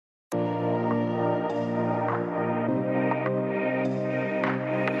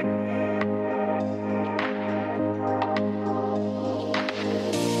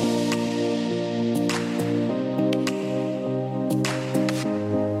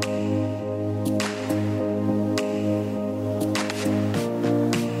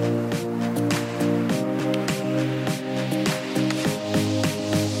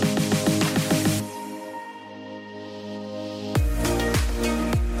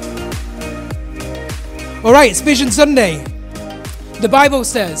All right, it's Vision Sunday. The Bible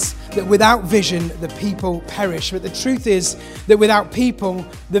says that without vision, the people perish. But the truth is that without people,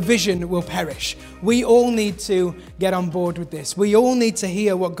 the vision will perish. We all need to get on board with this. We all need to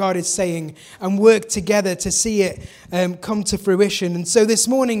hear what God is saying and work together to see it come to fruition. And so this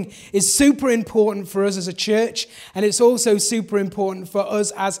morning is super important for us as a church, and it's also super important for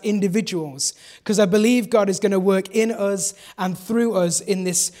us as individuals, because I believe God is going to work in us and through us in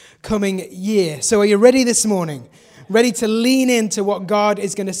this coming year. So are you ready this morning? Ready to lean into what God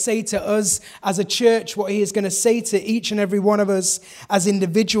is going to say to us as a church, what he is going to say to each and every one of us as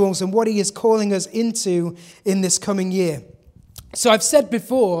individuals, and what he is calling us into in this coming year. So I've said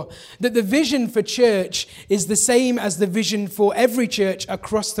before that the vision for church is the same as the vision for every church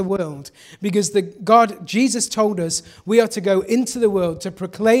across the world, because Jesus told us we are to go into the world to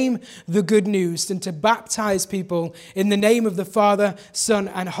proclaim the good news and to baptize people in the name of the Father, Son,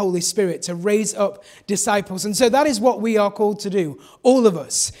 and Holy Spirit, to raise up disciples. And so that is what we are called to do, all of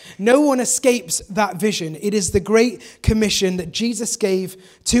us. No one escapes that vision. It is the great commission that Jesus gave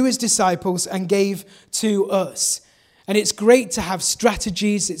to his disciples and gave to us. And it's great to have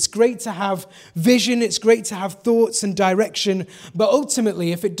strategies, it's great to have vision, it's great to have thoughts and direction, but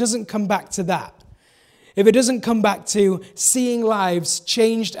ultimately, if it doesn't come back to that, if it doesn't come back to seeing lives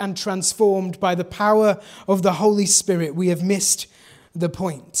changed and transformed by the power of the Holy Spirit, we have missed the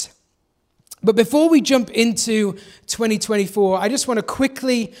point. But before we jump into 2024, I just want to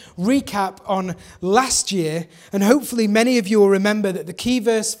quickly recap on last year. And hopefully many of you will remember that the key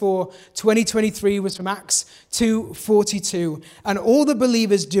verse for 2023 was from Acts 2:42. And all the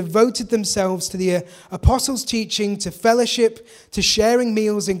believers devoted themselves to the apostles' teaching, to fellowship, to sharing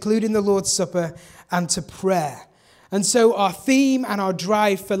meals, including the Lord's Supper, and to prayer. And so our theme and our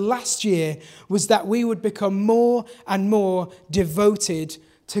drive for last year was that we would become more and more devoted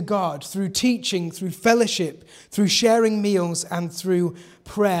to God through teaching, through fellowship, through sharing meals, and through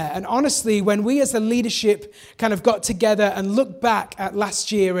prayer. And honestly, when we as a leadership kind of got together and looked back at last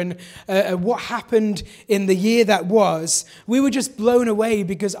year and what happened in the year that was, we were just blown away,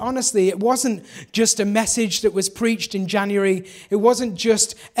 because honestly, it wasn't just a message that was preached in January. It wasn't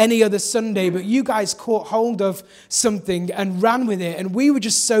just any other Sunday, but you guys caught hold of something and ran with it. And we were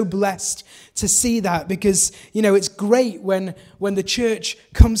just so blessed to see that, because, you know, it's great when the church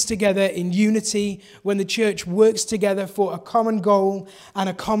comes together in unity, when the church works together for a common goal and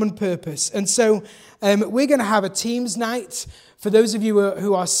a common purpose. And so we're going to have a Teams night. For those of you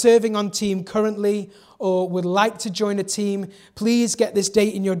who are serving on team currently or would like to join a team, please get this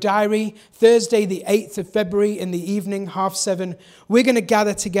date in your diary. Thursday, the 8th of February in the evening, 7:30. We're going to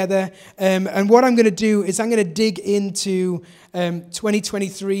gather together. And what I'm going to do is I'm going to dig into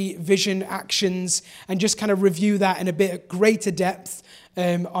 2023 vision actions and just kind of review that in a bit greater depth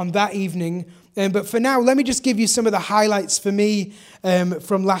on that evening. But for now, let me just give you some of the highlights for me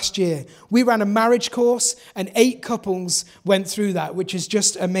from last year. We ran a marriage course and 8 couples went through that, which is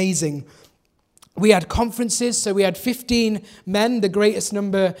just amazing. We had conferences, so we had 15 men, the greatest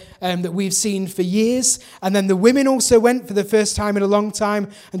number that we've seen for years. And then the women also went for the first time in a long time,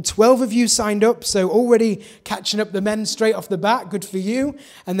 and 12 of you signed up, so already catching up the men straight off the bat. Good for you.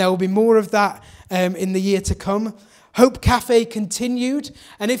 And there will be more of that in the year to come. Hope Cafe continued,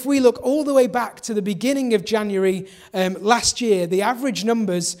 and if we look all the way back to the beginning of January last year, the average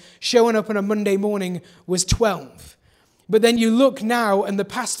numbers showing up on a Monday morning was 12. But then you look now, in the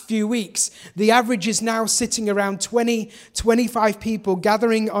past few weeks, the average is now sitting around 20, 25 people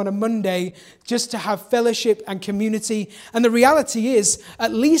gathering on a Monday just to have fellowship and community. And the reality is,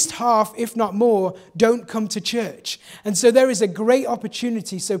 at least half, if not more, don't come to church. And so there is a great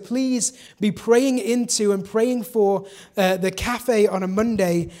opportunity. So please be praying into and praying for the cafe on a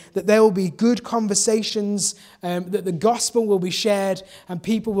Monday, that there will be good conversations, that the gospel will be shared, and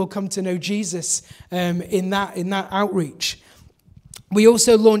people will come to know Jesus in that outreach. We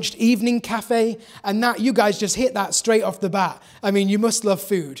also launched Evening Cafe, and that, you guys just hit that straight off the bat. I mean, you must love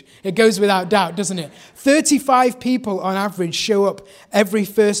food. It goes without doubt, doesn't it? 35 people on average show up every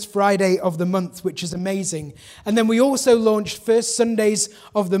first Friday of the month, which is amazing. And then we also launched First Sundays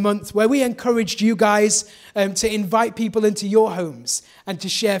of the month, where we encouraged you guys to invite people into your homes and to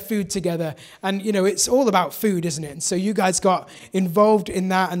share food together. And, you know, it's all about food, isn't it? And so you guys got involved in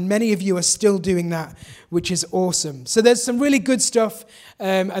that, and many of you are still doing that, which is awesome. So there's some really good stuff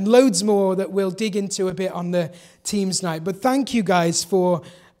and loads more that we'll dig into a bit on the Teams night. But thank you guys for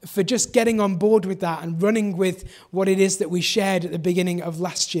just getting on board with that and running with what it is that we shared at the beginning of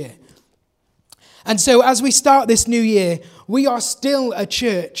last year. And so as we start this new year, we are still a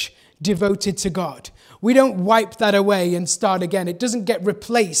church devoted to God. We don't wipe that away and start again. It doesn't get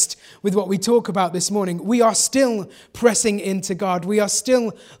replaced with what we talk about this morning. We are still pressing into God. We are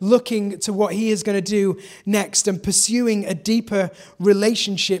still looking to what He is going to do next and pursuing a deeper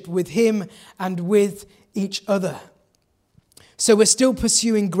relationship with Him and with each other. So we're still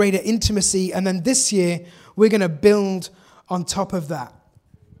pursuing greater intimacy, and then this year we're going to build on top of that.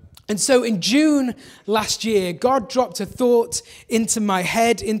 And so in June last year, God dropped a thought into my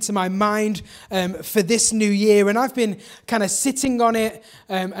head, into my mind for this new year. And I've been kind of sitting on it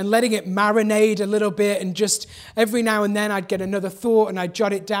and letting it marinate a little bit. And just every now and then I'd get another thought and I'd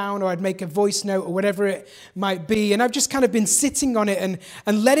jot it down, or I'd make a voice note, or whatever it might be. And I've just kind of been sitting on it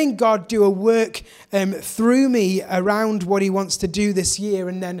and letting God do a work through me around what He wants to do this year.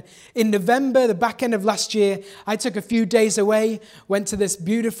 And then in November, the back end of last year, I took a few days away, went to this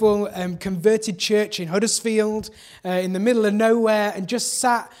beautiful converted church in Huddersfield in the middle of nowhere, and just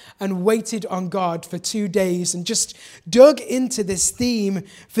sat and waited on God for 2 days and just dug into this theme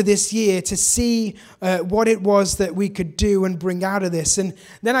for this year to see what it was that we could do and bring out of this. And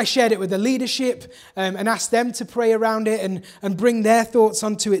then I shared it with the leadership and asked them to pray around it and bring their thoughts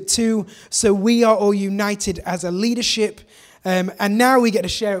onto it too. So we are all united as a leadership. And now we get to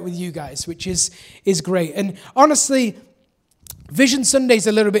share it with you guys, which is great. And honestly, Vision Sunday is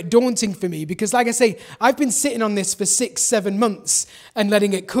a little bit daunting for me because, like I say, I've been sitting on this for 6-7 months and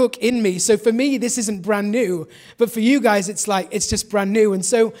letting it cook in me. So for me, this isn't brand new. But for you guys, it's just brand new. And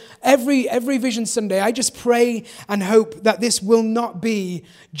so every Vision Sunday, I just pray and hope that this will not be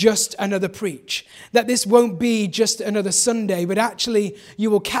just another preach, that this won't be just another Sunday, but actually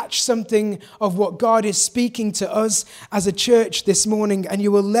you will catch something of what God is speaking to us as a church this morning, and you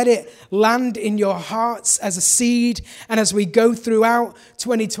will let it land in your hearts as a seed, and as we go throughout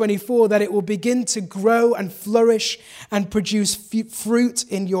 2024, that it will begin to grow and flourish and produce fruit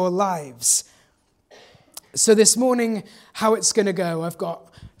in your lives. So this morning, how it's going to go, I've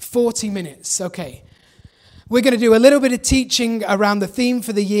got 40 minutes. Okay. We're going to do a little bit of teaching around the theme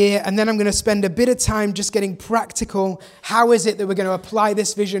for the year, and then I'm going to spend a bit of time just getting practical. How is it that we're going to apply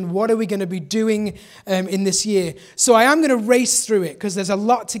this vision? What are we going to be doing in this year? So I am going to race through it because there's a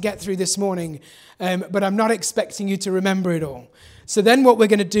lot to get through this morning, but I'm not expecting you to remember it all. So then what we're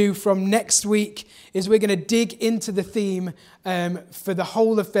going to do from next week is we're going to dig into the theme for the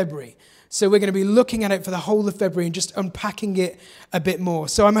whole of February. So we're going to be looking at it for the whole of February and just unpacking it a bit more.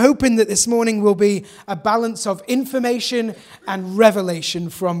 So I'm hoping that this morning will be a balance of information and revelation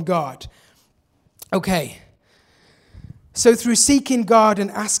from God. Okay. So through seeking God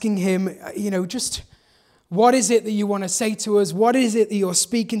and asking Him, just what is it that you want to say to us? What is it that you're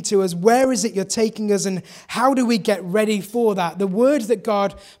speaking to us? Where is it you're taking us? And how do we get ready for that? The word that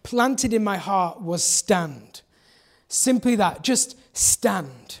God planted in my heart was stand. Simply that, just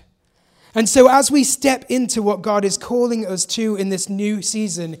stand. And so as we step into what God is calling us to in this new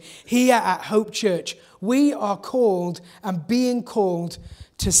season here at Hope Church, we are called and being called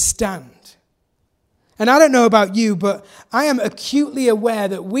to stand. And I don't know about you, but I am acutely aware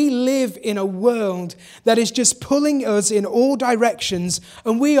that we live in a world that is just pulling us in all directions,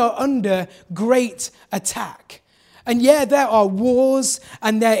 and we are under great attack. And yeah, there are wars,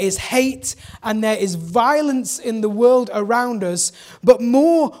 and there is hate, and there is violence in the world around us. But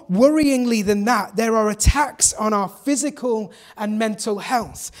more worryingly than that, there are attacks on our physical and mental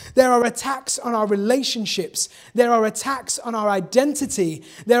health. There are attacks on our relationships. There are attacks on our identity.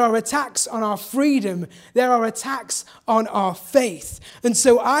 There are attacks on our freedom. There are attacks on our faith. And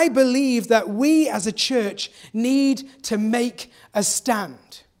so I believe that we as a church need to make a stand.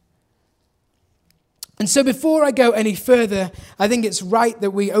 And so before I go any further, I think it's right that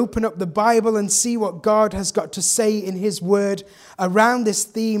we open up the Bible and see what God has got to say in His Word around this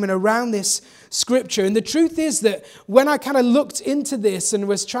theme and around this scripture. And the truth is that when I kind of looked into this and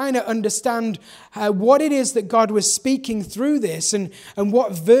was trying to understand what it is that God was speaking through this and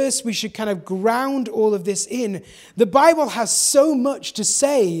what verse we should kind of ground all of this in, the Bible has so much to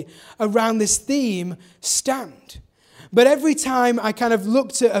say around this theme, stand. But every time I kind of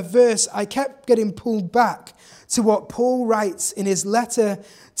looked at a verse, I kept getting pulled back to what Paul writes in his letter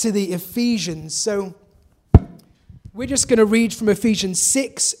to the Ephesians. So we're just going to read from Ephesians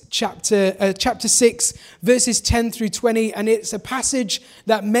 6, chapter 6, verses 10 through 20, and it's a passage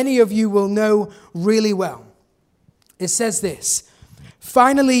that many of you will know really well. It says this: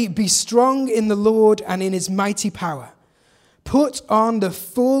 "Finally, be strong in the Lord and in His mighty power. Put on the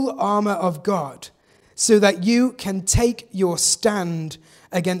full armor of God, so that you can take your stand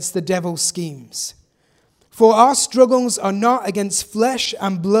against the devil's schemes. For our struggles are not against flesh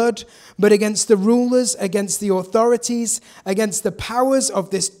and blood, but against the rulers, against the authorities, against the powers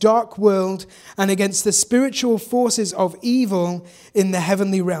of this dark world, and against the spiritual forces of evil in the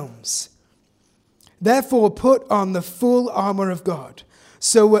heavenly realms. Therefore, put on the full armor of God,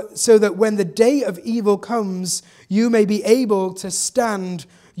 so that when the day of evil comes, you may be able to stand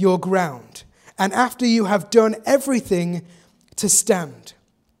your ground. And after you have done everything, to stand.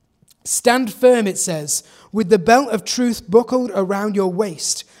 Stand firm, it says, with the belt of truth buckled around your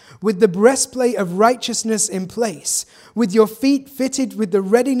waist, with the breastplate of righteousness in place, with your feet fitted with the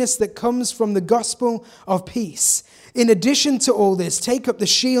readiness that comes from the gospel of peace. In addition to all this, take up the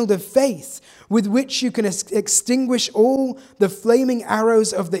shield of faith, with which you can extinguish all the flaming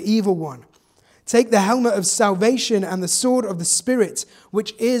arrows of the evil one. Take the helmet of salvation and the sword of the Spirit,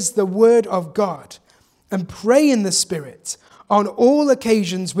 which is the word of God, and pray in the Spirit on all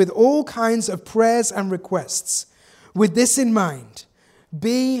occasions with all kinds of prayers and requests. With this in mind,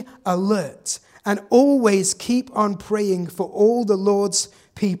 be alert and always keep on praying for all the Lord's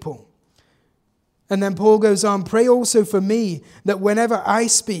people. And then Paul goes on, pray also for me, that whenever I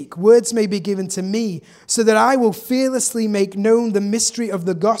speak, words may be given to me, so that I will fearlessly make known the mystery of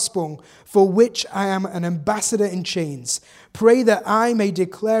the gospel, for which I am an ambassador in chains. Pray that I may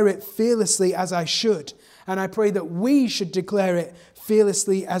declare it fearlessly as I should. And I pray that we should declare it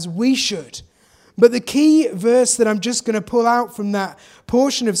fearlessly as we should. But the key verse that I'm just going to pull out from that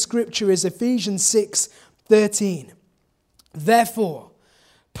portion of Scripture is Ephesians 6:13. Therefore,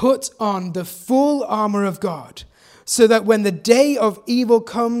 put on the full armor of God, so that when the day of evil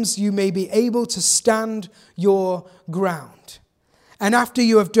comes, you may be able to stand your ground. And after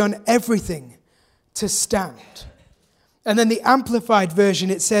you have done everything, to stand. And then the Amplified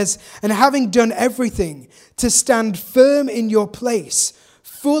Version, it says, and having done everything, to stand firm in your place,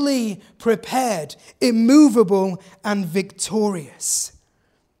 fully prepared, immovable, and victorious.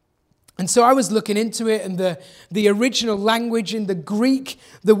 And so I was looking into it, and the original language in the Greek,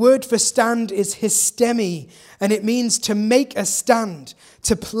 the word for stand is histemi, and it means to make a stand,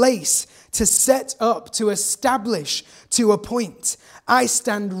 to place, to set up, to establish, to appoint. I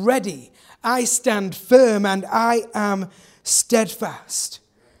stand ready, I stand firm, and I am steadfast.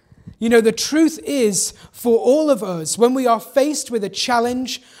 You know, the truth is, for all of us, when we are faced with a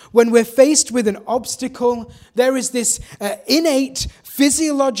challenge, when we're faced with an obstacle, there is this innate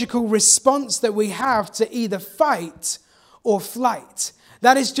physiological response that we have to either fight or flight.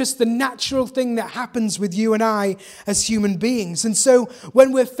 That is just the natural thing that happens with you and I as human beings. And so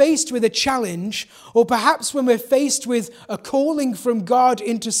when we're faced with a challenge, or perhaps when we're faced with a calling from God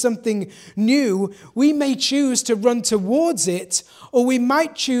into something new, we may choose to run towards it, or we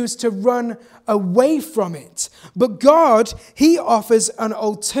might choose to run away from it. But God, He offers an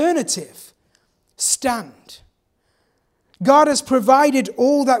alternative. Stand. God has provided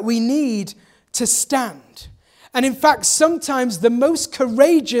all that we need to stand. And in fact, sometimes the most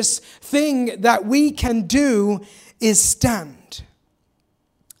courageous thing that we can do is stand.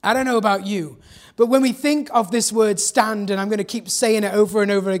 I don't know about you, but when we think of this word stand, and I'm going to keep saying it over and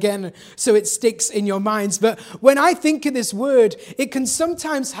over again so it sticks in your minds, but when I think of this word, it can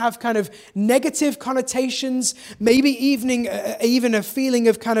sometimes have kind of negative connotations, maybe even a feeling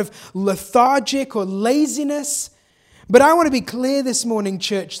of kind of lethargic or laziness. But I want to be clear this morning,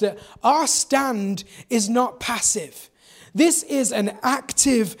 church, that our stand is not passive. This is an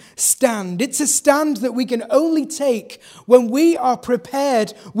active stand. It's a stand that we can only take when we are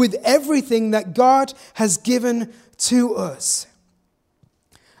prepared with everything that God has given to us.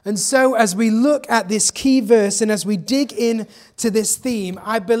 And so as we look at this key verse and as we dig into this theme,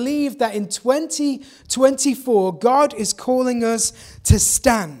 I believe that in 2024, God is calling us to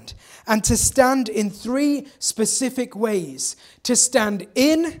stand. And to stand in three specific ways. To stand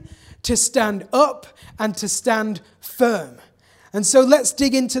in, to stand up, and to stand firm. And so let's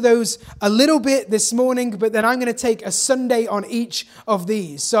dig into those a little bit this morning, but then I'm going to take a Sunday on each of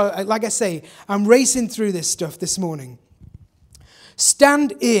these. So like I say, I'm racing through this stuff this morning.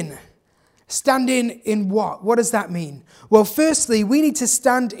 Stand in. Stand in what? What does that mean? Well, firstly, we need to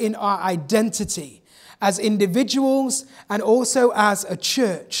stand in our identity as individuals and also as a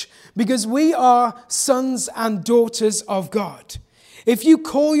church. Because we are sons and daughters of God. If you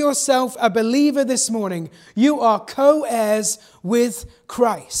call yourself a believer this morning, you are co-heirs with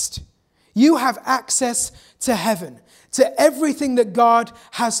Christ. You have access to heaven, to everything that God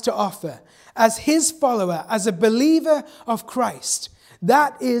has to offer. As His follower, as a believer of Christ,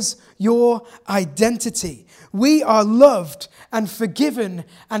 That is your identity. We are loved and forgiven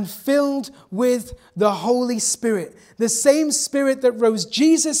and filled with the Holy Spirit. The same Spirit that rose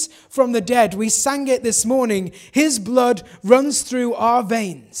Jesus from the dead. We sang it this morning. His blood runs through our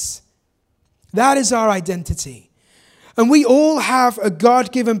veins. That is our identity. And we all have a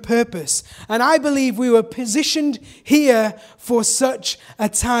God-given purpose. And I believe we were positioned here for such a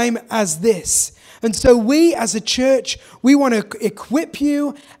time as this. And so we as a church, we want to equip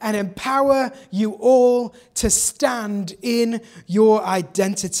you and empower you all to stand in your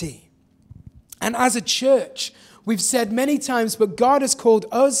identity. And as a church, we've said many times, but God has called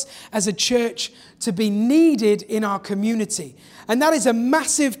us as a church to be needed in our community. And that is a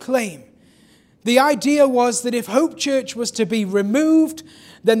massive claim. The idea was that if Hope Church was to be removed,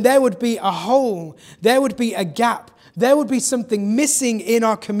 then there would be a hole, there would be a gap, there would be something missing in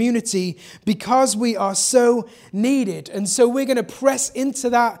our community because we are so needed. And so we're going to press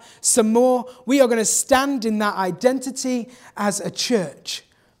into that some more. We are going to stand in that identity as a church.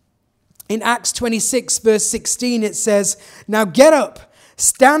 In Acts 26, verse 16, it says, "Now get up,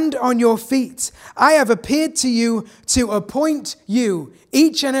 stand on your feet. I have appeared to you to appoint you,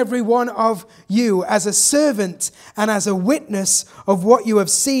 each and every one of you, as a servant and as a witness of what you have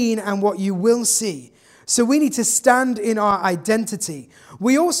seen and what you will see." So we need to stand in our identity.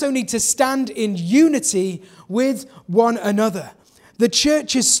 We also need to stand in unity with one another. The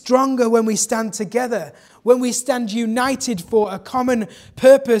church is stronger when we stand together, when we stand united for a common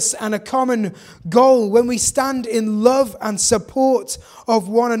purpose and a common goal, when we stand in love and support of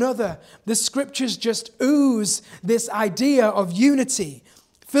one another. The scriptures just ooze this idea of unity.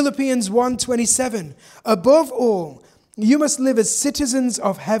 Philippians 1:27, "Above all, you must live as citizens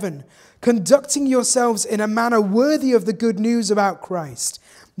of heaven, conducting yourselves in a manner worthy of the good news about Christ.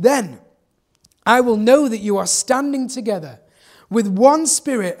 Then I will know that you are standing together with one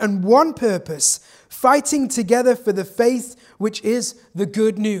spirit and one purpose, fighting together for the faith which is the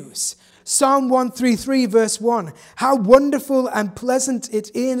good news." Psalm 133 verse 1, "How wonderful and pleasant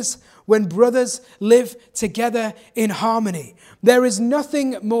it is when brothers live together in harmony." There is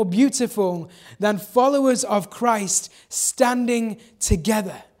nothing more beautiful than followers of Christ standing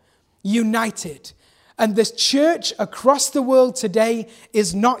together, united. And the church across the world today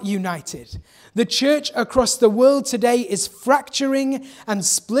is not united. The church across the world today is fracturing and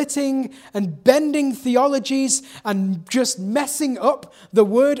splitting and bending theologies and just messing up the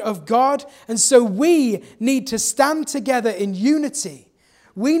word of God. And so we need to stand together in unity.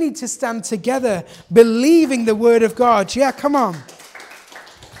 We need to stand together believing the word of God. Yeah, come on.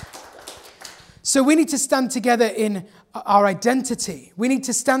 So we need to stand together in our identity. We need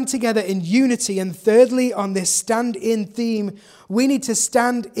to stand together in unity. And thirdly, on this stand in theme, we need to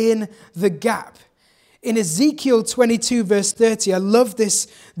stand in the gap. In Ezekiel 22 verse 30, I love this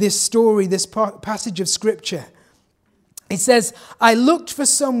story, this passage of scripture. It says, "I looked for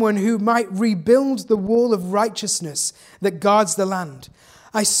someone who might rebuild the wall of righteousness that guards the land.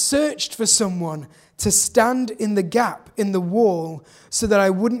 I searched for someone to stand in the gap in the wall so that I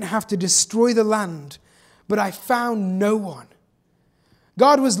wouldn't have to destroy the land. But I found no one."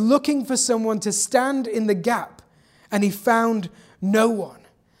 God was looking for someone to stand in the gap, and he found no one.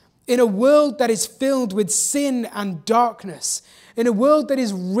 In a world that is filled with sin and darkness, in a world that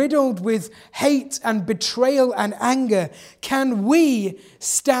is riddled with hate and betrayal and anger, can we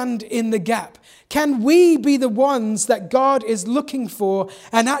stand in the gap? Can we be the ones that God is looking for,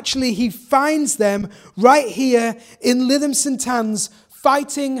 and actually he finds them right here in Lytham St. Anne's,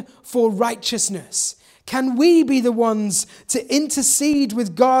 fighting for righteousness? Can we be the ones to intercede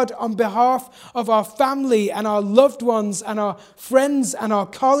with God on behalf of our family and our loved ones and our friends and our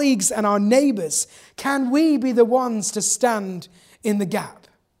colleagues and our neighbors? Can we be the ones to stand in the gap?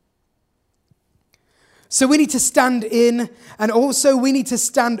 So we need to stand in, and also we need to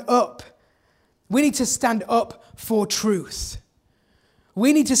stand up. We need to stand up for truth.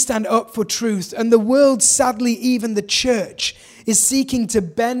 We need to stand up for truth. And the world, sadly, even the church, is seeking to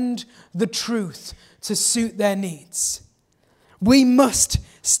bend the truth to suit their needs. We must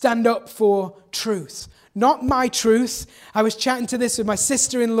stand up for truth. Not my truth. I was chatting to this with my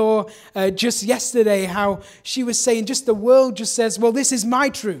sister-in-law just yesterday, how she was saying just the world just says, well, this is my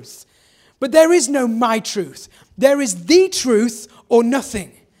truth. But there is no my truth. There is the truth or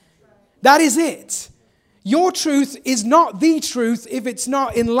nothing. That is it. Your truth is not the truth if it's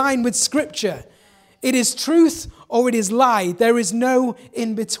not in line with Scripture. It is truth or it is lie. There is no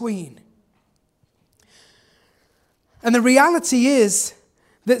in between. And the reality is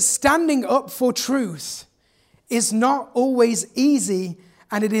that standing up for truth is not always easy,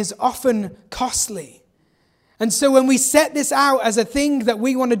 and it is often costly. And so when we set this out as a thing that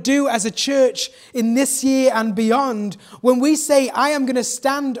we want to do as a church in this year and beyond, when we say, I am going to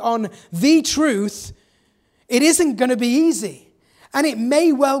stand on the truth, it isn't going to be easy. And it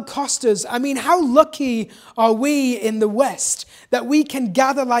may well cost us. I mean, how lucky are we in the West that we can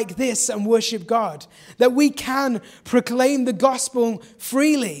gather like this and worship God, that we can proclaim the gospel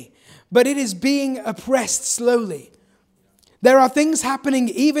freely, but it is being oppressed slowly. There are things happening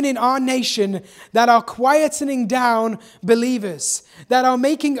even in our nation that are quietening down believers, that are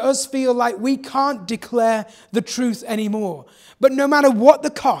making us feel like we can't declare the truth anymore. But no matter what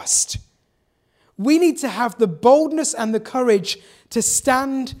the cost, we need to have the boldness and the courage to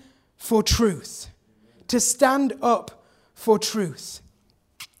stand for truth, to stand up for truth.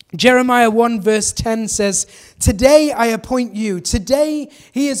 Jeremiah 1 verse 10 says, "Today I appoint you." Today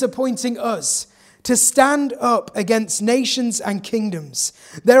he is appointing us to stand up against nations and kingdoms.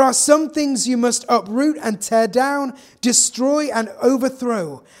 There are some things you must uproot and tear down, destroy and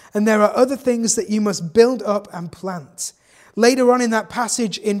overthrow. And there are other things that you must build up and plant. Later on in that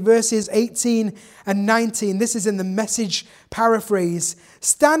passage in verses 18 and 19, this is in the Message paraphrase,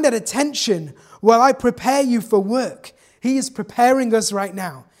 "Stand at attention while I prepare you for work." He is preparing us right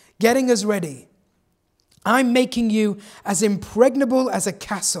now, getting us ready. "I'm making you as impregnable as a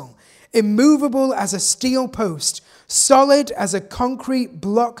castle, immovable as a steel post, solid as a concrete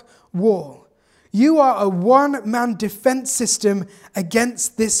block wall. You are a one-man defense system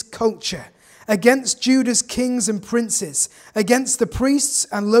against this culture, against Judah's kings and princes, against the priests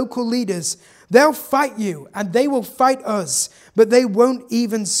and local leaders. They'll fight you and they will fight us, but they won't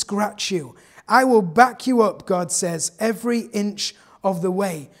even scratch you. I will back you up," God says, "every inch of the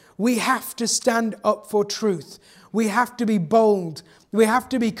way." We have to stand up for truth. We have to be bold. We have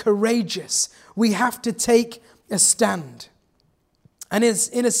to be courageous. We have to take a stand. And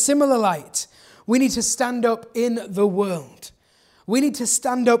in a similar light, we need to stand up in the world. We need to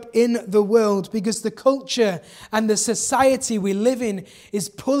stand up in the world because the culture and the society we live in is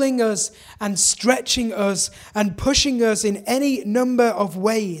pulling us and stretching us and pushing us in any number of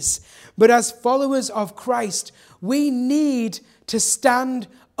ways. But as followers of Christ, we need to stand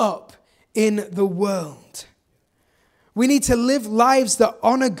up in the world. We need to live lives that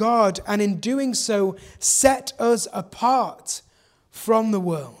honor God and in doing so set us apart from the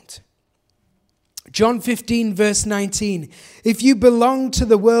world. John 15 verse 19, "If you belong to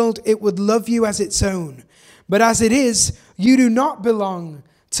the world, it would love you as its own. But as it is, you do not belong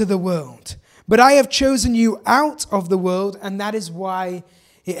to the world. But I have chosen you out of the world, and that is why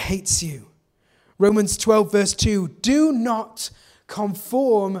it hates you." Romans 12 verse 2, "Do not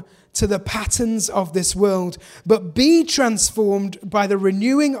conform to the patterns of this world, but be transformed by the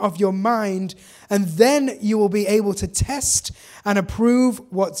renewing of your mind, and then you will be able to test and approve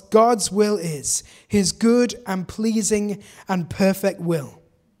what God's will is, his good and pleasing and perfect will."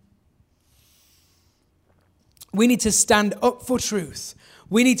 We need to stand up for truth.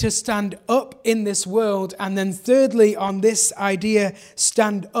 We need to stand up in this world. And then thirdly, on this idea,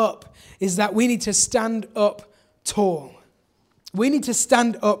 stand up, is that we need to stand up tall. We need to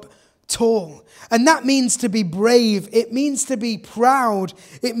stand up tall. And that means to be brave. It means to be proud.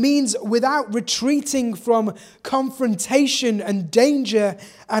 It means without retreating from confrontation and danger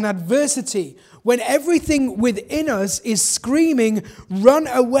and adversity. When everything within us is screaming, run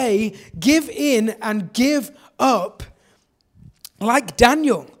away, give in and give up. Like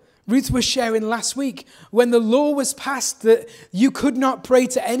Daniel, Ruth was sharing last week, when the law was passed that you could not pray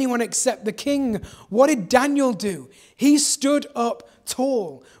to anyone except the king, what did Daniel do? He stood up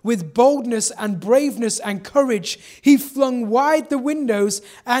tall with boldness and braveness and courage. He flung wide the windows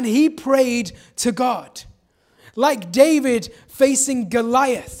and he prayed to God. Like David facing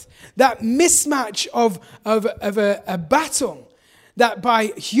Goliath, that mismatch of a battle that by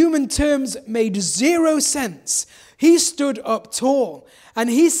human terms made zero sense. He stood up tall and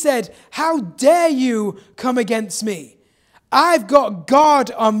he said, "How dare you come against me? I've got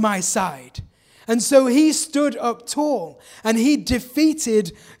God on my side." And so he stood up tall and he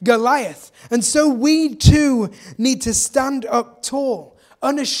defeated Goliath. And so we too need to stand up tall,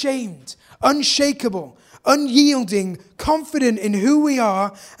 unashamed, unshakable, unyielding, confident in who we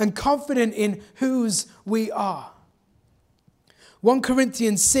are and confident in whose we are. 1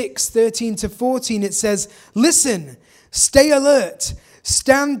 Corinthians 6, 13 to 14, it says, "Listen, stay alert,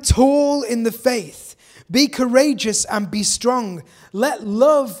 stand tall in the faith, be courageous and be strong. Let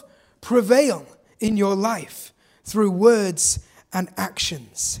love prevail in your life through words and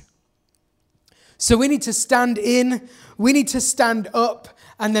actions." So we need to stand in, we need to stand up,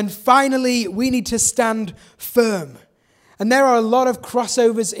 and then finally we need to stand firm. And there are a lot of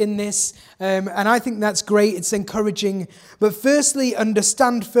crossovers in this, and I think that's great. It's encouraging. But firstly,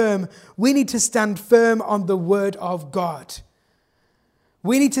 stand firm. We need to stand firm on the Word of God.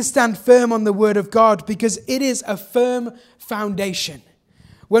 We need to stand firm on the Word of God because it is a firm foundation.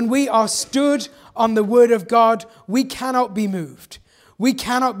 When we are stood on the Word of God, we cannot be moved. We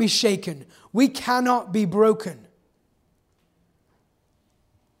cannot be shaken. We cannot be broken.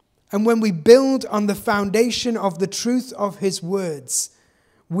 And when we build on the foundation of the truth of His words,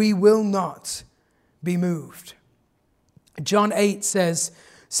 we will not be moved. John 8 says,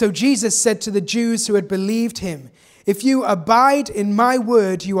 "So Jesus said to the Jews who had believed Him, 'If you abide in my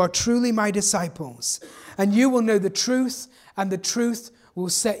word, you are truly my disciples, and you will know the truth, and the truth will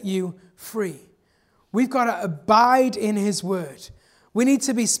set you free.'" We've got to abide in His word. We need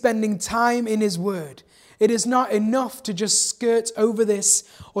to be spending time in His word. It is not enough to just skirt over this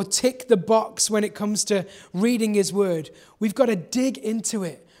or tick the box when it comes to reading His word. We've got to dig into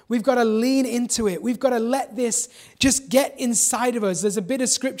it. We've got to lean into it. We've got to let this just get inside of us. There's a bit of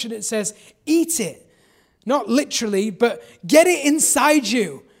scripture that says, eat it. Not literally, but get it inside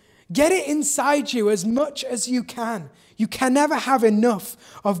you. Get it inside you as much as you can. You can never have enough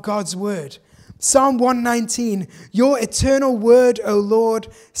of God's word. Psalm 119, "Your eternal word, O Lord,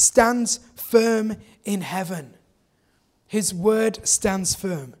 stands firm in heaven." His word stands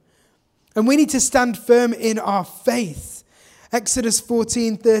firm. And we need to stand firm in our faith. Exodus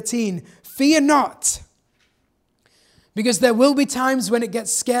 14:13, "Fear not." Because there will be times when it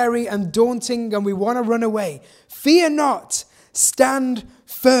gets scary and daunting and we want to run away. "Fear not, stand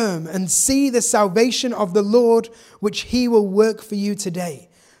firm and see the salvation of the Lord, which He will work for you today."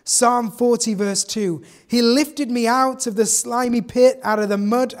 Psalm 40 verse 2, "He lifted me out of the slimy pit, out of the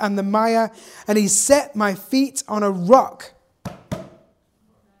mud and the mire, and He set my feet on a rock.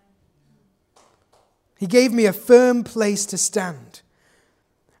 He gave me a firm place to stand."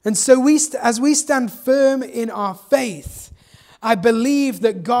 And so as we stand firm in our faith, I believe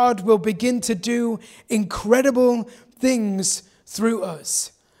that God will begin to do incredible things through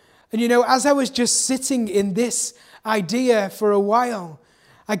us. And as I was just sitting in this idea for a while,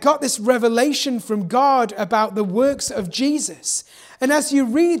 I got this revelation from God about the works of Jesus. And as you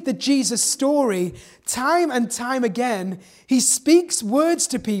read the Jesus story, time and time again, He speaks words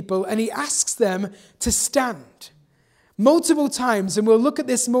to people and He asks them to stand. Multiple times, and we'll look at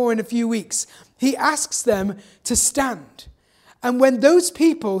this more in a few weeks, He asks them to stand. And when those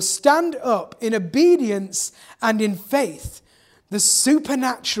people stand up in obedience and in faith, the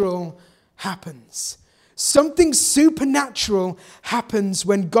supernatural happens. Something supernatural happens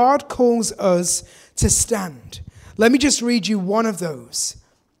when God calls us to stand. Let me just read you one of those.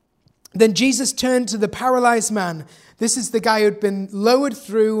 "Then Jesus turned to the paralyzed man." This is the guy who'd been lowered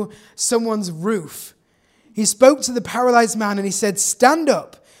through someone's roof. He spoke to the paralyzed man and He said, "Stand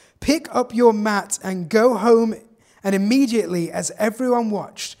up, pick up your mat and go home." And immediately, as everyone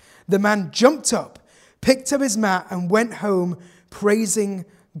watched, the man jumped up, picked up his mat and went home praising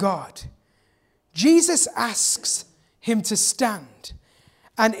God. Jesus asks him to stand,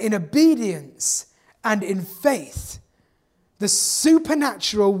 and in obedience and in faith, the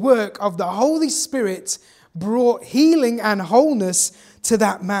supernatural work of the Holy Spirit brought healing and wholeness to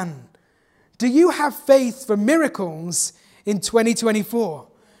that man. Do you have faith for miracles in 2024?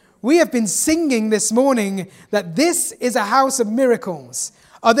 We have been singing this morning that this is a house of miracles.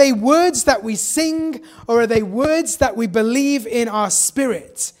 Are they words that we sing, or are they words that we believe in our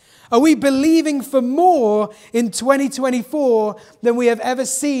spirit? Are we believing for more in 2024 than we have ever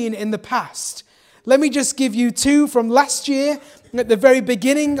seen in the past? Let me just give you two from last year. At the very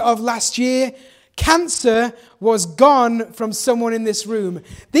beginning of last year, cancer was gone from someone in this room.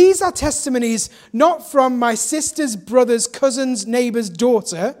 These are testimonies not from my sister's brother's cousin's neighbor's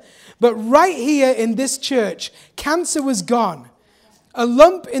daughter, but right here in this church, cancer was gone. A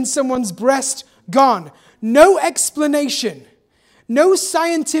lump in someone's breast, gone. No explanation. No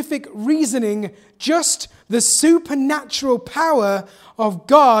scientific reasoning, just the supernatural power of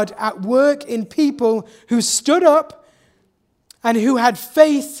God at work in people who stood up and who had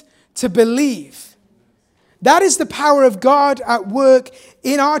faith to believe. That is the power of God at work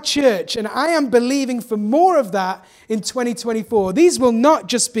in our church, and I am believing for more of that in 2024. These will not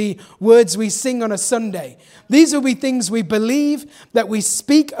just be words we sing on a Sunday. These will be things we believe, that we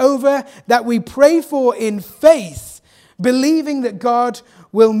speak over, that we pray for in faith, believing that God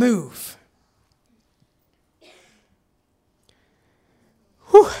will move.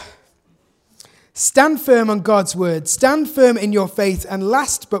 Whew. Stand firm on God's word. Stand firm in your faith. And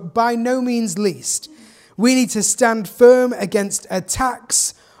last but by no means least, we need to stand firm against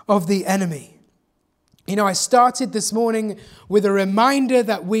attacks of the enemy. You know, I started this morning with a reminder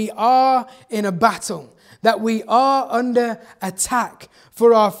that we are in a battle, that we are under attack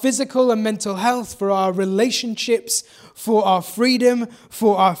for our physical and mental health, for our relationships, for our freedom,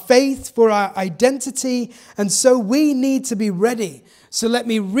 for our faith, for our identity. And so we need to be ready. So let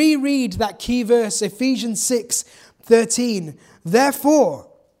me reread that key verse, Ephesians 6:13. Therefore,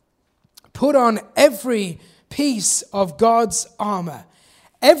 put on every piece of God's armor,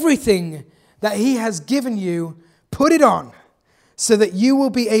 everything that he has given you, put it on, so that you will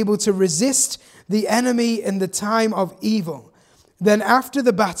be able to resist the enemy in the time of evil. Then after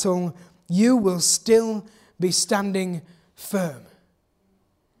the battle, you will still be standing firm.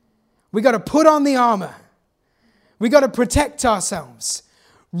 We got to put on the armor. We got to protect ourselves.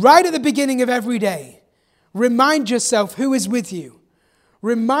 Right at the beginning of every day, remind yourself who is with you.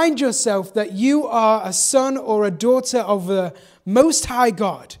 Remind yourself that you are a son or a daughter of the Most High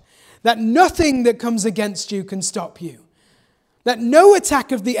God, that nothing that comes against you can stop you, that no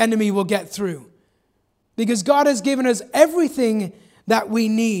attack of the enemy will get through, because God has given us everything that we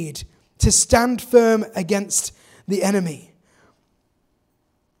need to stand firm against the enemy.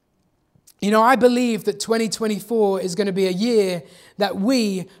 You know, I believe that 2024 is going to be a year that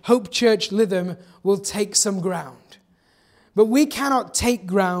we, Hope Church Lytham, will take some ground. But we cannot take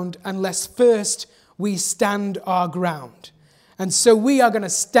ground unless first we stand our ground. And so we are going to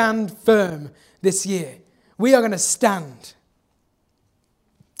stand firm this year. We are going to stand.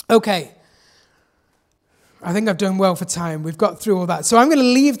 Okay. I think I've done well for time. We've got through all that. So I'm going to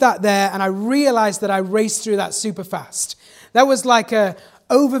leave that there, and I realized that I raced through that super fast. That was like a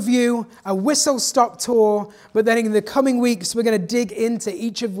overview, a whistle-stop tour, but then in the coming weeks, we're going to dig into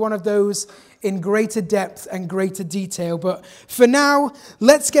each of one of those in greater depth and greater detail. But for now,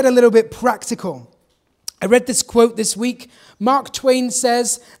 let's get a little bit practical. I read this quote this week. Mark Twain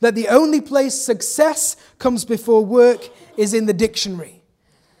says that the only place success comes before work is in the dictionary.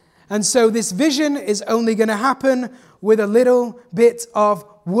 And so this vision is only going to happen with a little bit of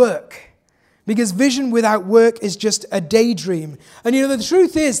work. Because vision without work is just a daydream. And you know, the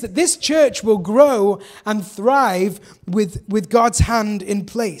truth is that this church will grow and thrive with God's hand in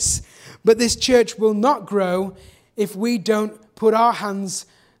place. But this church will not grow if we don't put our hands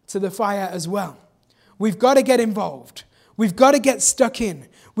to the fire as well. We've got to get involved. We've got to get stuck in.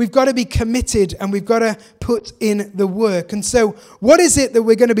 We've got to be committed, and we've got to put in the work. And so what is it that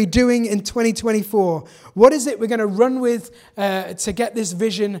we're going to be doing in 2024? What is it we're going to run with to get this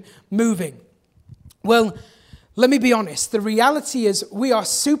vision moving? Well, let me be honest. The reality is we are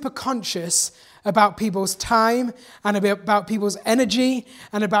super conscious about people's time and about people's energy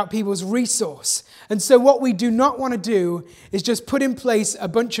and about people's resource. And so what we do not want to do is just put in place a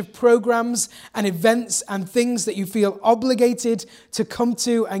bunch of programs and events and things that you feel obligated to come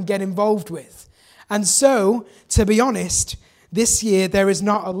to and get involved with. And so, to be honest, this year there is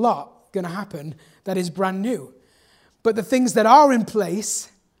not a lot going to happen that is brand new. But the things that are in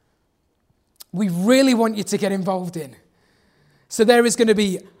place, we really want you to get involved in. So there is going to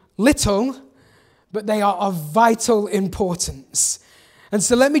be little, but they are of vital importance. And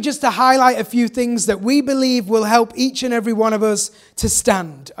so let me just highlight a few things that we believe will help each and every one of us to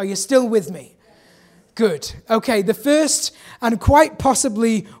stand. Are you still with me? Good. Okay, the first and quite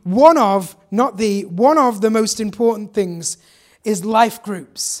possibly one of the most important things is life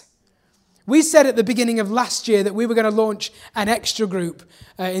groups. We said at the beginning of last year that we were going to launch an extra group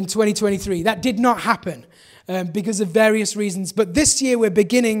in 2023. That did not happen because of various reasons. But this year we're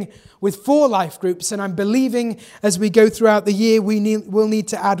beginning with 4 life groups, and I'm believing as we go throughout the year we'll need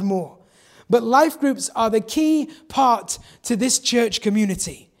to add more. But life groups are the key part to this church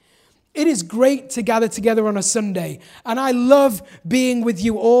community. It is great to gather together on a Sunday, and I love being with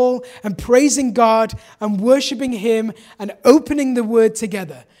you all and praising God and worshiping Him and opening the Word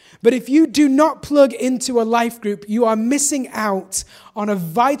together. But if you do not plug into a life group, you are missing out on a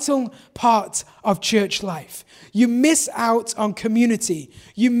vital part of church life. You miss out on community.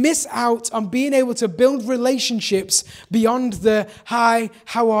 You miss out on being able to build relationships beyond the, hi,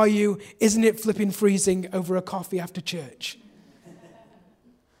 how are you? Isn't it flipping freezing over a coffee after church?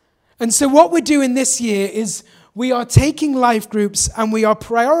 And so what we're doing this year is we are taking life groups and we are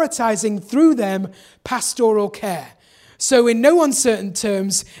prioritizing through them pastoral care. So in no uncertain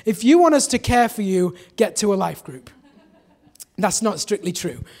terms, if you want us to care for you, get to a life group. That's not strictly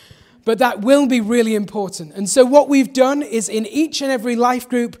true, but that will be really important. And so what we've done is in each and every life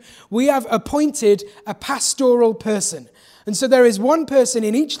group, we have appointed a pastoral person. And so there is one person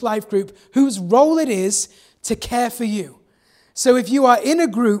in each life group whose role it is to care for you. So if you are in a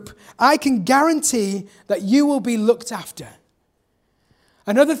group, I can guarantee that you will be looked after.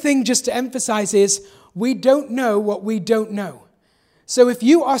 Another thing just to emphasize is we don't know what we don't know. So if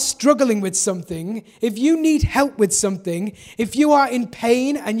you are struggling with something, if you need help with something, if you are in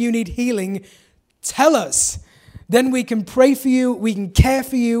pain and you need healing, tell us. Then we can pray for you, we can care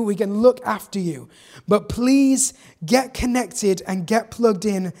for you, we can look after you. But please get connected and get plugged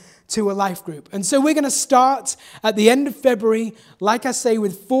in to a life group. And so we're going to start at the end of February, like I say,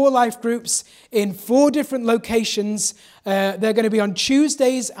 with 4 life groups in 4 different locations. They're going to be on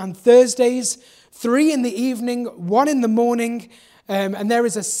Tuesdays and Thursdays, 3 in the evening, 1 in the morning. And there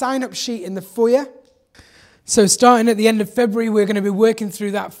is a sign-up sheet in the foyer. So starting at the end of February, we're going to be working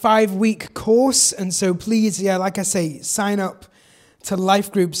through that 5-week course. And so please, like I say, sign up to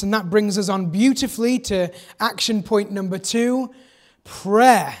life groups. And that brings us on beautifully to action point number 2,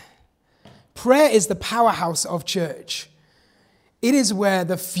 prayer. Prayer is the powerhouse of church. It is where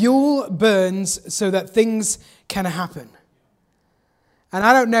the fuel burns so that things can happen. And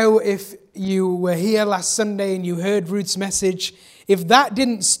I don't know if you were here last Sunday and you heard Ruth's message. If that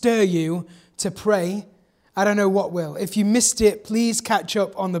didn't stir you to pray, I don't know what will. If you missed it, please catch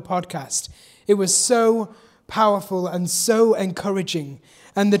up on the podcast. It was so powerful and so encouraging.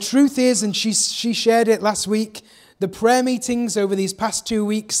 And the truth is, and she shared it last week, the prayer meetings over these past 2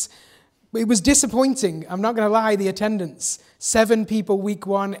 weeks, it was disappointing. I'm not going to lie, the attendance. 7 people week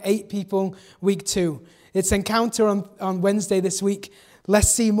 1, 8 people week 2. It's Encounter on Wednesday this week. Let's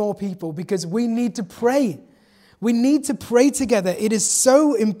see more people because we need to pray. We need to pray together. It is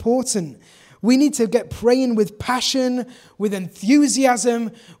so important. We need to get praying with passion, with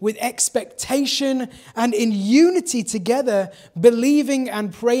enthusiasm, with expectation, and in unity together, believing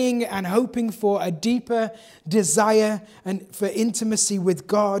and praying and hoping for a deeper desire and for intimacy with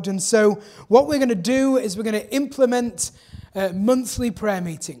God. And so what we're going to do is we're going to implement monthly prayer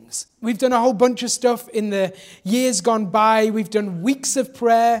meetings. We've done a whole bunch of stuff in the years gone by. We've done weeks of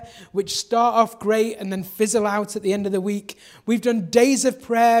prayer, which start off great and then fizzle out at the end of the week. We've done days of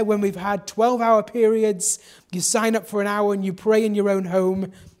prayer when we've had 12-hour periods. You sign up for an hour and you pray in your own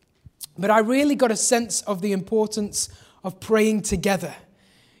home. But I really got a sense of the importance of praying together.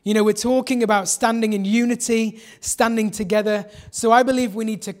 You know, we're talking about standing in unity, standing together. So I believe we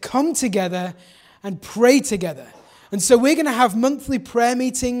need to come together and pray together. And so we're going to have monthly prayer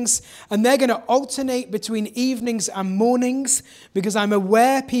meetings, and they're going to alternate between evenings and mornings, because I'm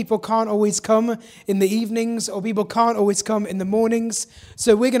aware people can't always come in the evenings or people can't always come in the mornings.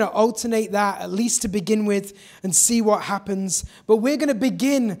 So we're going to alternate that, at least to begin with, and see what happens. But we're going to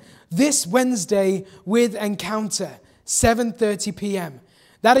begin this Wednesday with Encounter, 7:30 p.m.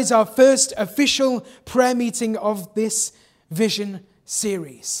 That is our first official prayer meeting of this Vision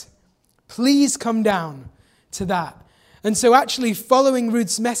series. Please come down to that. And so actually following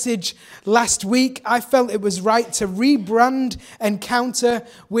Ruth's message last week, I felt it was right to rebrand Encounter.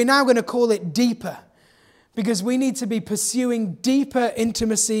 We're now going to call it Deeper, because we need to be pursuing deeper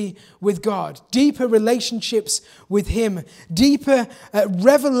intimacy with God, deeper relationships with Him, deeper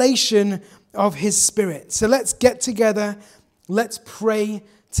revelation of His Spirit. So let's get together. Let's pray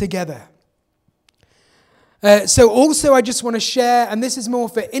together. So also I just want to share, and this is more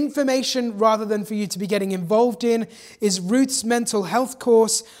for information rather than for you to be getting involved in, is Ruth's mental health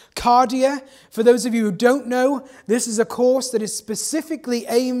course, Cardia. For those of you who don't know, this is a course that is specifically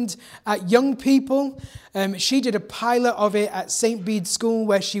aimed at young people. She did a pilot of it at St. Bede School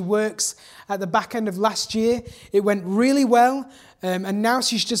where she works at the back end of last year. It went really well. And now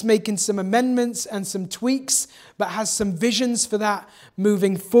she's just making some amendments and some tweaks, but has some visions for that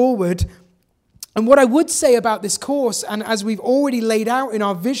moving forward. And what I would say about this course, and as we've already laid out in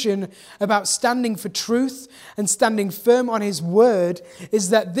our vision about standing for truth and standing firm on His word, is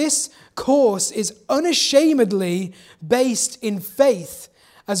that this course is unashamedly based in faith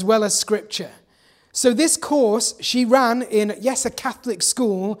as well as Scripture. So this course she ran in, yes, a Catholic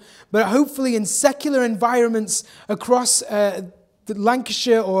school, but hopefully in secular environments across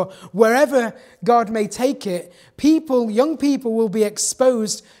Lancashire or wherever God may take it. Young people will be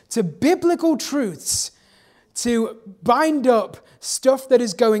exposed to biblical truths to bind up stuff that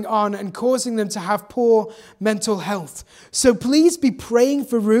is going on and causing them to have poor mental health. So please be praying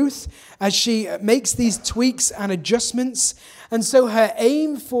for Ruth as she makes these tweaks and adjustments. And so her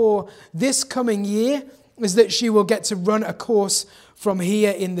aim for this coming year is that she will get to run a course from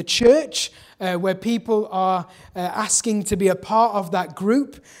here in the church, where people are asking to be a part of that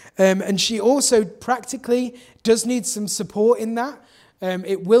group. And she also practically does need some support in that.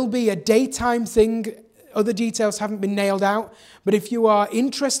 It will be a daytime thing. Other details haven't been nailed out. But if you are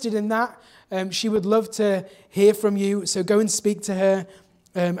interested in that, she would love to hear from you. So go and speak to her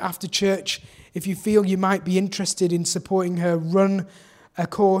after church if you feel you might be interested in supporting her run a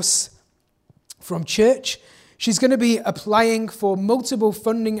course from church. She's going to be applying for multiple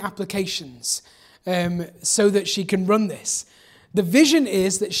funding applications so that she can run this. The vision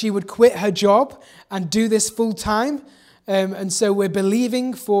is that she would quit her job and do this full time. And so we're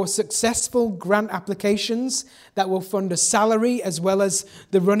believing for successful grant applications that will fund a salary as well as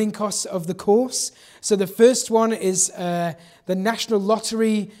the running costs of the course. So the first one is the National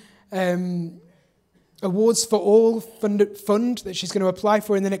Lottery Awards for All fund that she's going to apply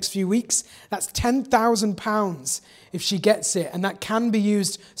for in the next few weeks. That's £10,000 if she gets it, and that can be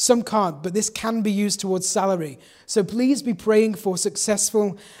used, some can't, but this can be used towards salary. So please be praying for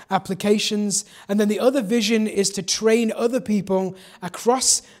successful applications. And then the other vision is to train other people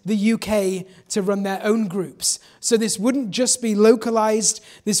across the UK to run their own groups. So this wouldn't just be localized.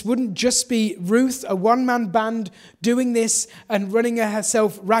 This wouldn't just be Ruth, a one-man band, doing this and running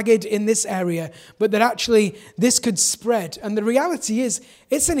herself ragged in this area, but that actually this could spread. And the reality is,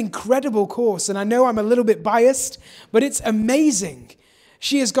 it's an incredible course. And I know I'm a little bit biased, but it's amazing.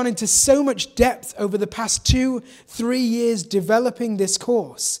 She has gone into so much depth over the past 2-3 years developing this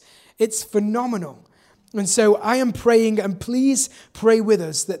course. It's phenomenal. And so I am praying, and please pray with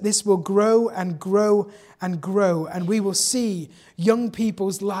us, that this will grow and grow and grow, and we will see young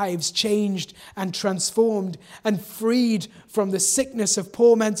people's lives changed and transformed and freed from the sickness of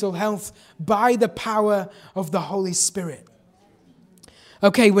poor mental health by the power of the Holy Spirit.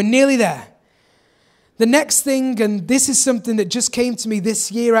 Okay, we're nearly there. The next thing, and this is something that just came to me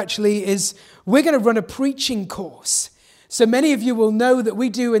this year actually, is we're going to run a preaching course. So many of you will know that we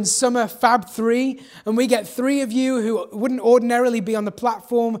do in summer Fab 3, and we get 3 of you who wouldn't ordinarily be on the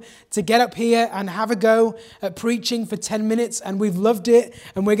platform to get up here and have a go at preaching for 10 minutes, and we've loved it,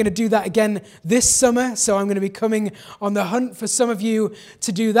 and we're going to do that again this summer, so I'm going to be coming on the hunt for some of you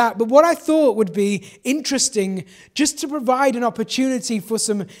to do that. But what I thought would be interesting, just to provide an opportunity for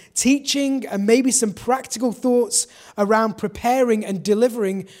some teaching and maybe some practical thoughts around preparing and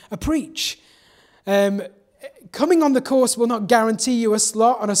delivering a preach. Coming on the course will not guarantee you a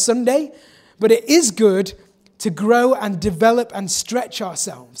slot on a Sunday, but it is good to grow and develop and stretch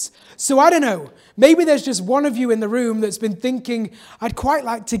ourselves. So I don't know, maybe there's just one of you in the room that's been thinking, I'd quite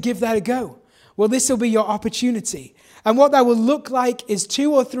like to give that a go. Well, this will be your opportunity. And what that will look like is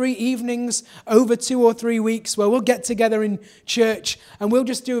 2 or 3 evenings over 2 or 3 weeks where we'll get together in church and we'll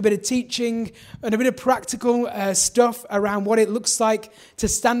just do a bit of teaching and a bit of practical stuff around what it looks like to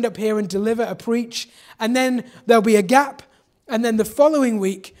stand up here and deliver a preach. And then there'll be a gap. And then the following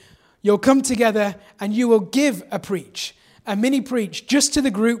week, you'll come together and you will give a preach, a mini preach just to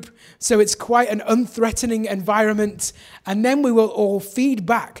the group. So it's quite an unthreatening environment. And then we will all feed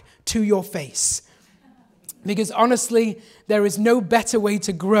back to your face. Because honestly, there is no better way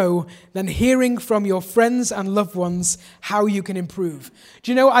to grow than hearing from your friends and loved ones how you can improve.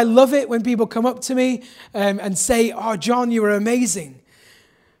 Do you know, I love it when people come up to me and say, oh, John, you are amazing.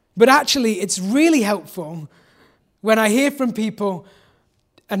 But actually, it's really helpful when I hear from people,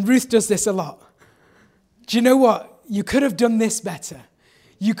 and Ruth does this a lot. Do you know what? You could have done this better.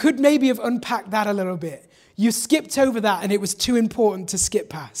 You could maybe have unpacked that a little bit. You skipped over that and it was too important to skip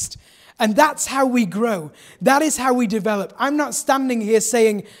past. And that's how we grow. That is how we develop. I'm not standing here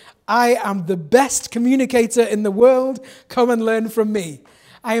saying, I am the best communicator in the world. Come and learn from me.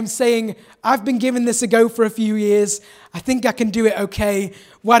 I am saying, I've been giving this a go for a few years. I think I can do it okay.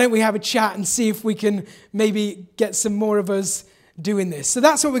 Why don't we have a chat and see if we can maybe get some more of us doing this. So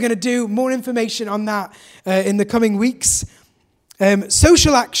that's what we're going to do. More information on that in the coming weeks.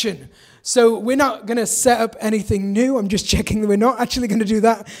 Social action. So we're not going to set up anything new. I'm just checking that we're not actually going to do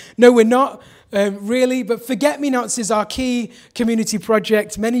that. No, we're not really. But Forget-Me-Nots is our key community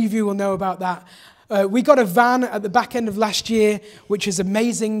project. Many of you will know about that. We got a van at the back end of last year, which is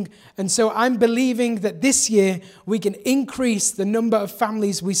amazing. And so I'm believing that this year we can increase the number of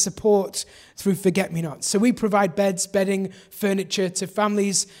families we support through Forget-Me-Nots. So we provide beds, bedding, furniture to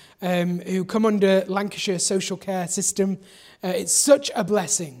families who come under Lancashire social care system. It's such a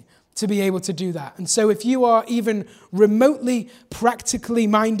blessing to be able to do that. And so if you are even remotely practically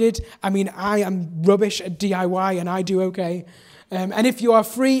minded, I mean, I am rubbish at DIY and I do okay. And if you are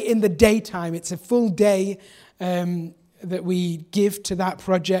free in the daytime, it's a full day that we give to that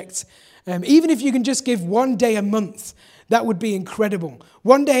project. Even if you can just give 1 day a month, that would be incredible.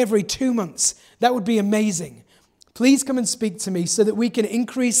 1 day every 2 months, that would be amazing. Please come and speak to me so that we can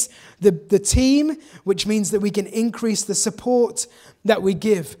increase the team, which means that we can increase the support that we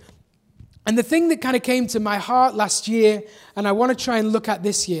give. And the thing that kind of came to my heart last year, and I want to try and look at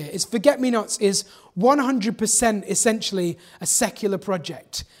this year, is Forget-Me-Nots is 100% essentially a secular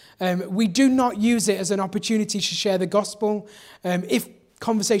project. We do not use it as an opportunity to share the gospel. If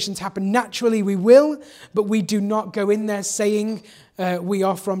conversations happen naturally, we will, but we do not go in there saying we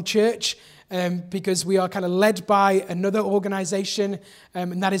are from church because we are kind of led by another organization,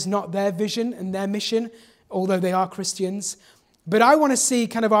 and that is not their vision and their mission, although they are Christians. But I want to see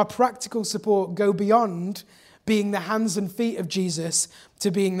kind of our practical support go beyond being the hands and feet of Jesus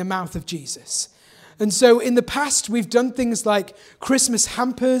to being the mouth of Jesus. And so in the past, we've done things like Christmas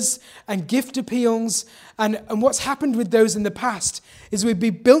hampers and gift appeals. And what's happened with those in the past is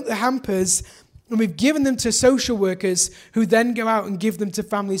we've built the hampers and we've given them to social workers who then go out and give them to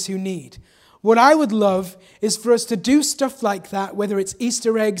families who need. What I would love is for us to do stuff like that, whether it's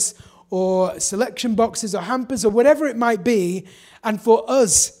Easter eggs or selection boxes or hampers or whatever it might be, and for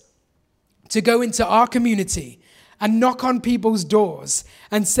us to go into our community and knock on people's doors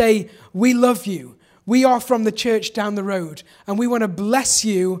and say, we love you. We are from the church down the road, and we want to bless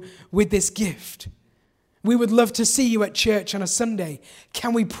you with this gift. We would love to see you at church on a Sunday.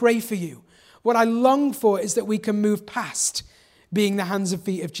 Can we pray for you? What I long for is that we can move past being the hands and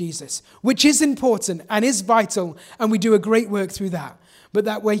feet of Jesus, which is important and is vital, and we do a great work through that. But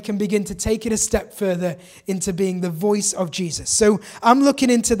that way can begin to take it a step further into being the voice of Jesus. So I'm looking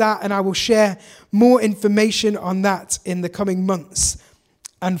into that, and I will share more information on that in the coming months.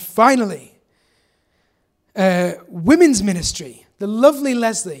 And finally, women's ministry. The lovely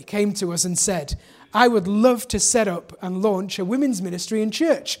Leslie came to us and said, I would love to set up and launch a women's ministry in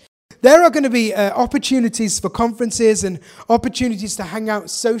church. There are going to be opportunities for conferences and opportunities to hang out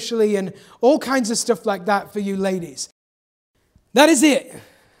socially and all kinds of stuff like that for you ladies. That is it.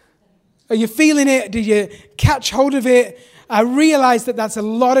 Are you feeling it? Did you catch hold of it? I realize that that's a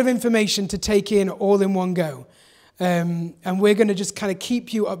lot of information to take in all in one go. And we're going to just kind of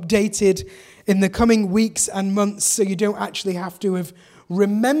keep you updated in the coming weeks and months so you don't actually have to have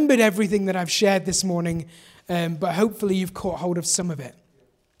remembered everything that I've shared this morning, but hopefully you've caught hold of some of it.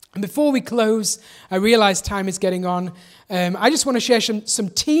 And before we close, I realize time is getting on. I just want to share some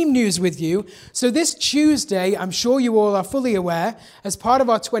team news with you. So this Tuesday, I'm sure you all are fully aware, as part of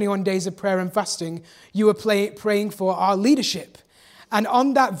our 21 days of prayer and fasting, you were praying for our leadership. And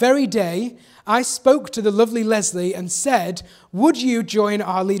on that very day, I spoke to the lovely Leslie and said, would you join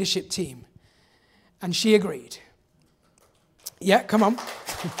our leadership team? And she agreed. Yeah, come on.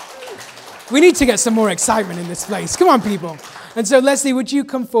 We need to get some more excitement in this place. Come on, people. And so, Leslie, would you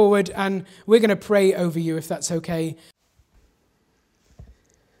come forward and we're going to pray over you, if that's okay.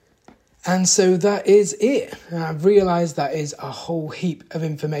 And so that is it. I've realized that is a whole heap of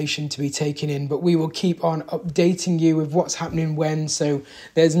information to be taken in, but we will keep on updating you with what's happening when, so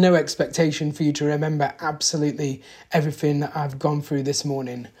there's no expectation for you to remember absolutely everything that I've gone through this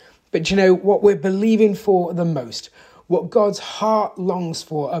morning. But you know what we're believing for the most? What God's heart longs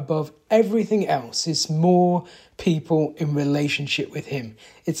for above everything else is more people in relationship with him.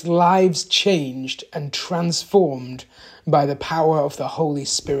 It's lives changed and transformed by the power of the Holy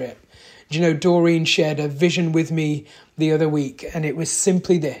Spirit. Do you know, Doreen shared a vision with me the other week, and it was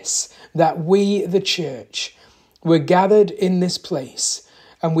simply this, that we, the church, were gathered in this place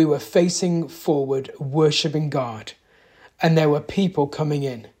and we were facing forward, worshipping God. And there were people coming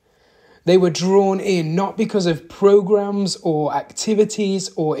in. They were drawn in not because of programs or activities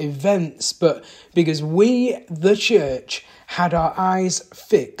or events, but because we, the church, had our eyes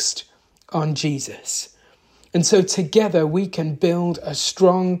fixed on Jesus. And so together we can build a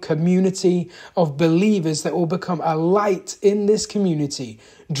strong community of believers that will become a light in this community,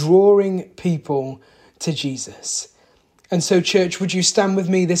 drawing people to Jesus. And so, church, would you stand with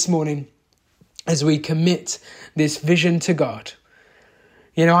me this morning as we commit this vision to God?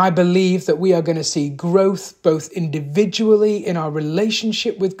 You know, I believe that we are going to see growth both individually in our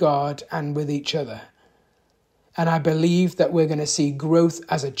relationship with God and with each other. And I believe that we're going to see growth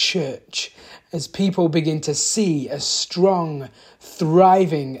as a church as people begin to see a strong,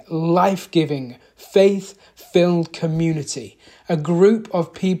 thriving, life-giving, faith-filled community. A group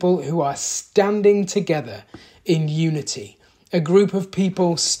of people who are standing together in unity. A group of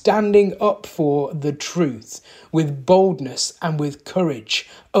people standing up for the truth with boldness and with courage,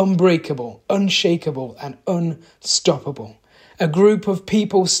 unbreakable, unshakable, and unstoppable. A group of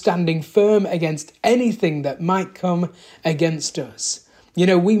people standing firm against anything that might come against us. You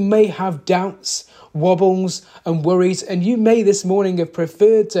know, we may have doubts, wobbles, and worries, and you may this morning have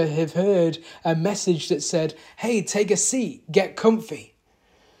preferred to have heard a message that said, hey, take a seat, get comfy.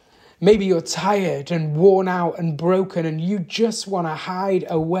 Maybe you're tired and worn out and broken and you just want to hide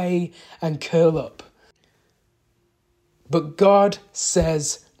away and curl up. But God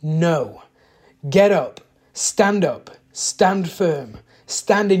says no. Get up, stand firm,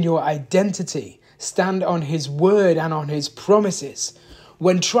 stand in your identity, stand on his word and on his promises.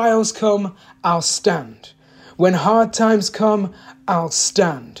 When trials come, I'll stand. When hard times come, I'll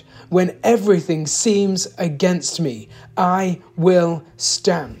stand. When everything seems against me, I will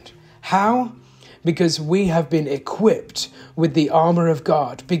stand. How? Because we have been equipped with the armor of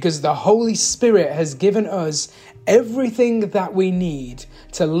God, because the Holy Spirit has given us everything that we need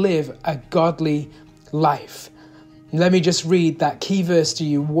to live a godly life. Let me just read that key verse to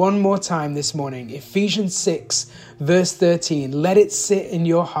you one more time this morning. Ephesians 6, verse 13. Let it sit in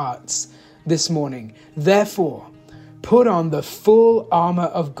your hearts this morning. Therefore, put on the full armor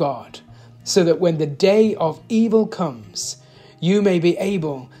of God, so that when the day of evil comes, you may be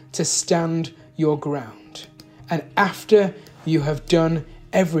able to stand your ground. And after you have done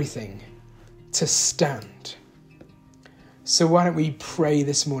everything, to stand. So why don't we pray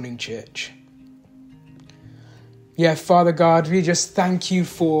this morning, church? Yeah, Father God, we just thank you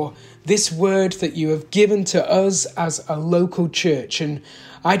for this word that you have given to us as a local church. And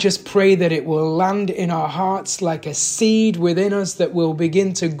I just pray that it will land in our hearts like a seed within us that will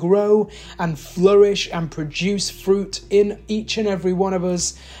begin to grow and flourish and produce fruit in each and every one of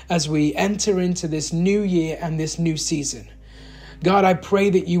us as we enter into this new year and this new season. God, I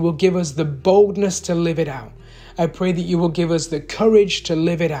pray that you will give us the boldness to live it out. I pray that you will give us the courage to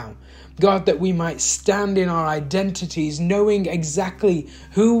live it out. God, that we might stand in our identities, knowing exactly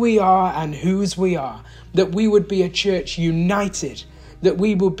who we are and whose we are. That we would be a church united. That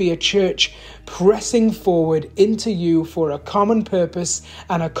we would be a church pressing forward into you for a common purpose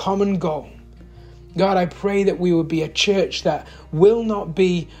and a common goal. God, I pray that we would be a church that will not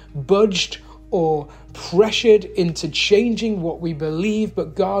be budged or pressured into changing what we believe,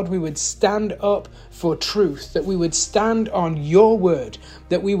 but God, we would stand up for truth, that we would stand on your word,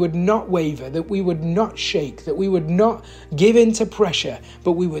 that we would not waver, that we would not shake, that we would not give in to pressure,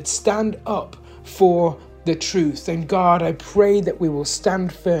 but we would stand up for the truth. And God, I pray that we will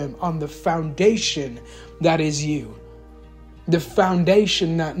stand firm on the foundation that is you. The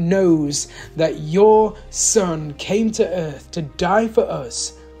foundation that knows that your Son came to earth to die for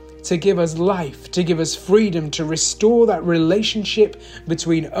us, to give us life, to give us freedom, to restore that relationship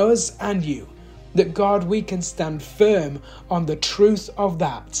between us and you. That God, we can stand firm on the truth of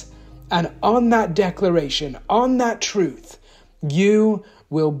that. And on that declaration, on that truth, you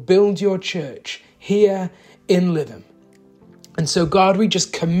will build your church here in Lytham. And so God, we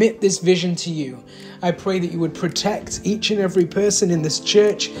just commit this vision to you. I pray that you would protect each and every person in this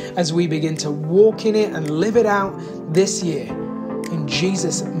church as we begin to walk in it and live it out this year. In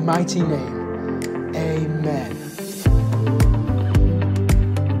Jesus' mighty name, amen.